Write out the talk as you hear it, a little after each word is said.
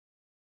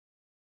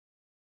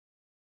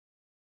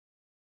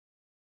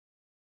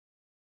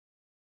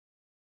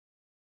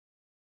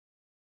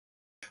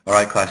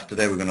Alright class,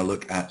 today we're going to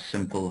look at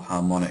simple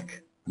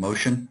harmonic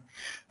motion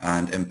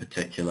and in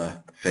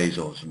particular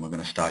phasors, and we're going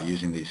to start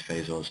using these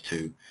phasors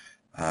to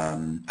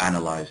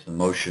analyze the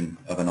motion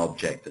of an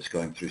object that's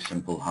going through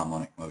simple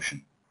harmonic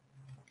motion.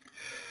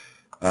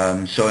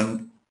 So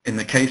in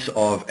the case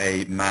of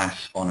a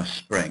mass on a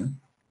spring,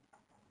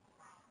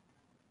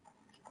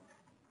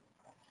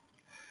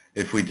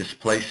 if we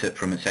displace it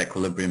from its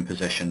equilibrium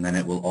position, then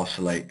it will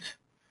oscillate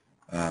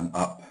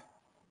up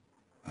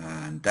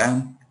and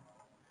down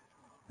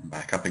and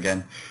back up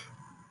again,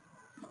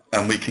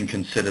 and we can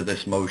consider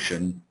this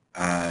motion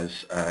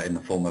as in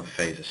the form of a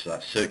phasor, so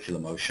that's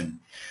circular motion.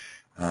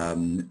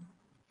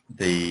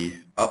 The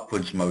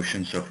upwards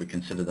motion, so if we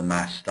consider the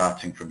mass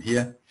starting from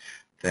here,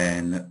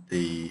 then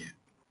the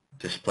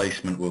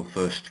displacement will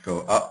first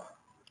go up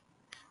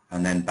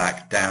and then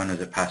back down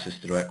as it passes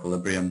through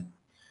equilibrium,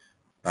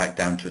 back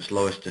down to its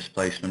lowest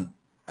displacement,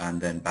 and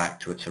then back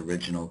to its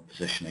original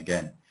position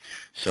again.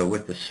 So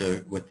with the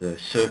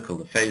circle,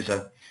 the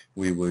phasor,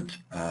 we would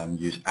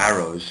use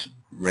arrows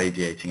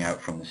radiating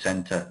out from the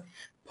center,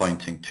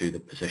 pointing to the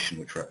position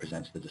which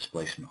represents the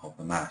displacement of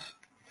the mass.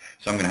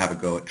 So I'm going to have a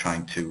go at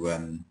trying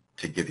to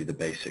give you the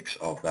basics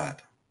of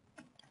that.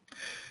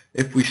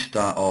 If we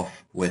start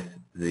off with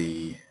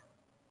the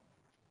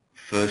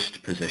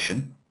first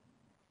position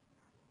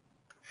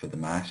for the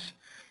mass,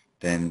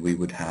 then we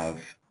would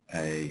have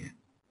an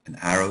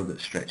arrow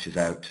that stretches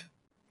out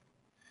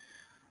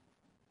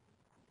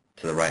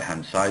to the right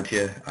hand side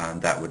here,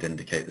 and that would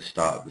indicate the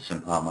start of the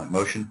simple harmonic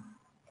motion.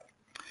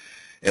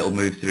 It'll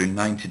move through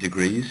 90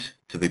 degrees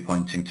to be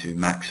pointing to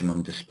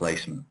maximum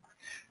displacement,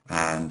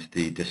 and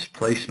the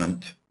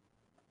displacement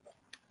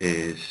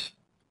is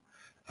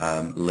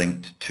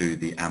linked to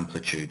the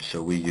amplitude.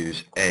 So we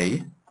use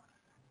A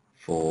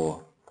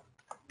for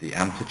the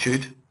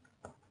amplitude,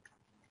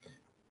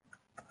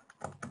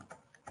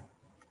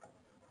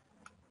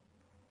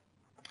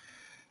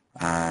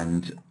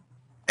 and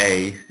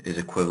A is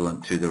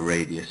equivalent to the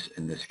radius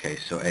in this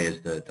case. So A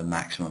is the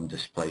maximum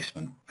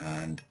displacement,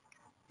 and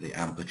the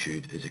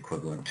amplitude is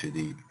equivalent to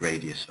the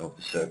radius of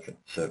the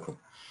circle.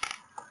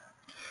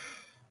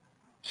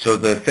 So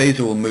the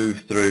phasor will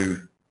move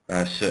through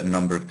a certain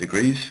number of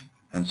degrees,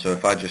 and so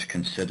if I just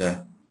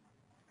consider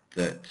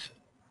that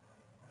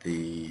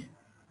the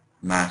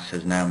mass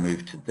has now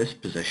moved to this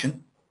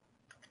position,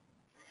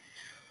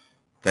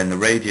 then the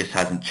radius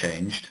hasn't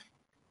changed,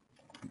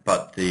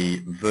 but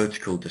the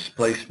vertical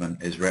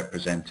displacement is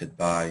represented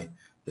by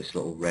this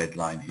little red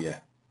line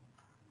here.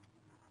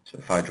 So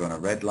if I draw a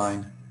red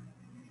line,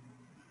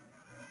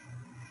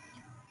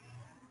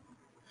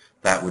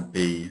 that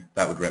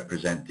would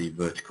represent the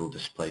vertical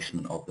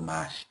displacement of the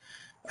mass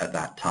at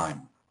that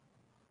time.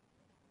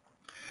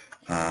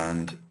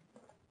 And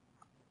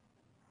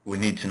we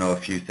need to know a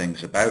few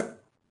things about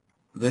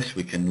this.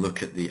 We can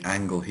look at the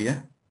angle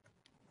here,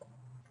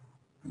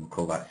 and we'll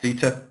call that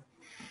theta.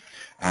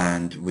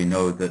 And we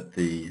know that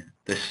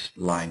this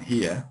line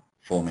here,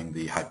 forming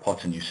the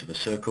hypotenuse of a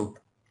circle,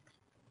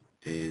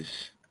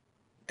 is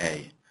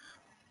A,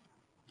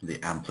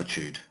 the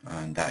amplitude,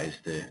 and that is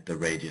the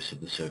radius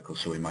of the circle,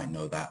 so we might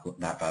know that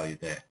value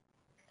there.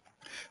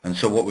 And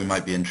so what we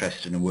might be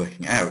interested in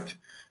working out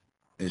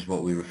is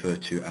what we refer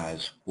to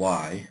as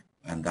y,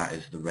 and that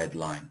is the red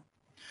line.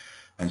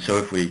 And so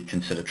if we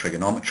consider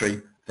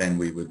trigonometry, then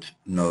we would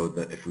know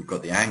that if we've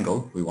got the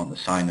angle, we want the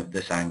sine of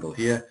this angle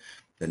here,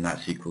 then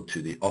that's equal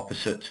to the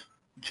opposite,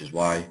 which is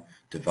y,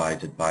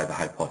 divided by the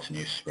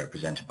hypotenuse,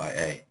 represented by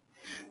A.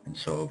 And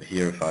so over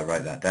here, if I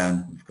write that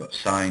down, we've got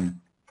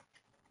sine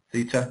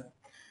theta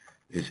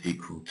is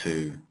equal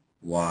to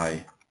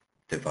y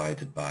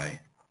divided by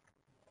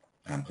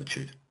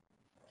amplitude.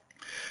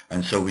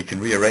 And so we can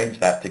rearrange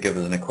that to give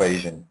us an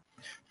equation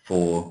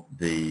for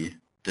the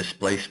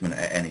displacement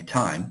at any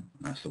time,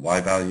 that's the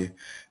y value,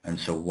 and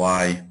so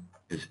y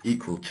is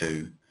equal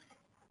to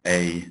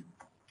A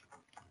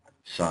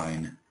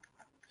sine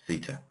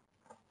theta.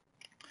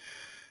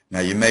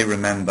 Now you may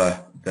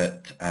remember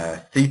that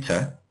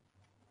theta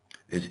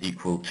is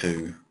equal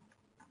to,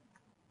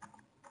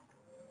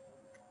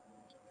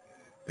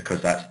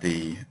 because that's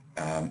the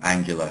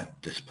angular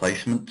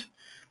displacement,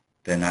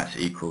 then that's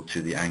equal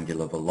to the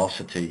angular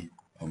velocity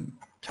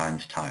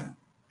times time.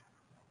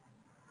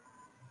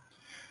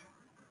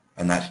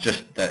 And that's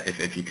just that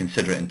if you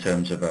consider it in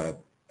terms of a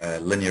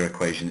linear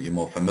equation that you're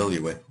more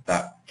familiar with,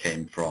 that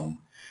came from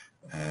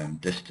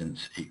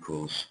distance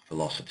equals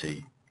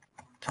velocity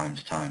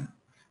times time,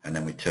 and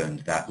then we turned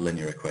that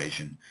linear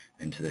equation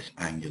into this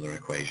angular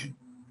equation.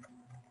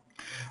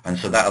 And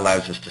so that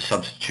allows us to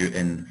substitute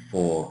in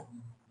for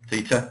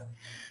theta,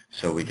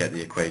 so we get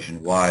the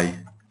equation y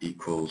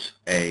equals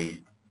A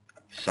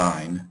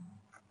sine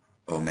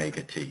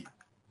omega t.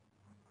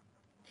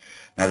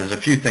 Now there's a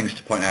few things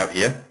to point out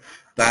here.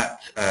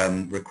 That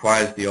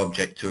requires the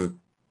object to have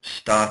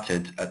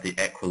started at the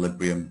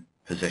equilibrium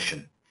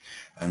position,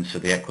 and so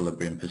the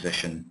equilibrium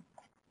position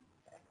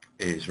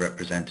is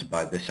represented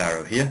by this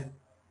arrow here,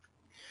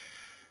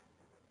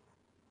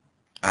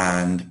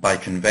 and by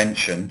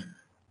convention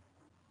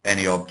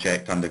any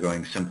object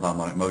undergoing simple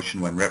harmonic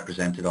motion when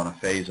represented on a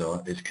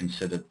phasor is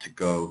considered to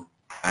go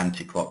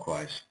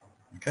anti-clockwise.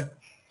 Okay.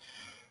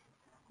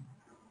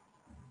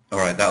 All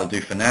right, that'll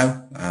do for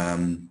now.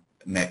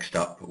 Next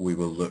up, we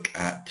will look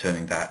at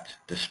turning that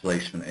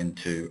displacement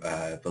into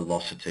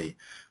velocity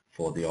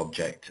for the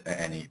object at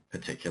any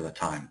particular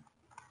time.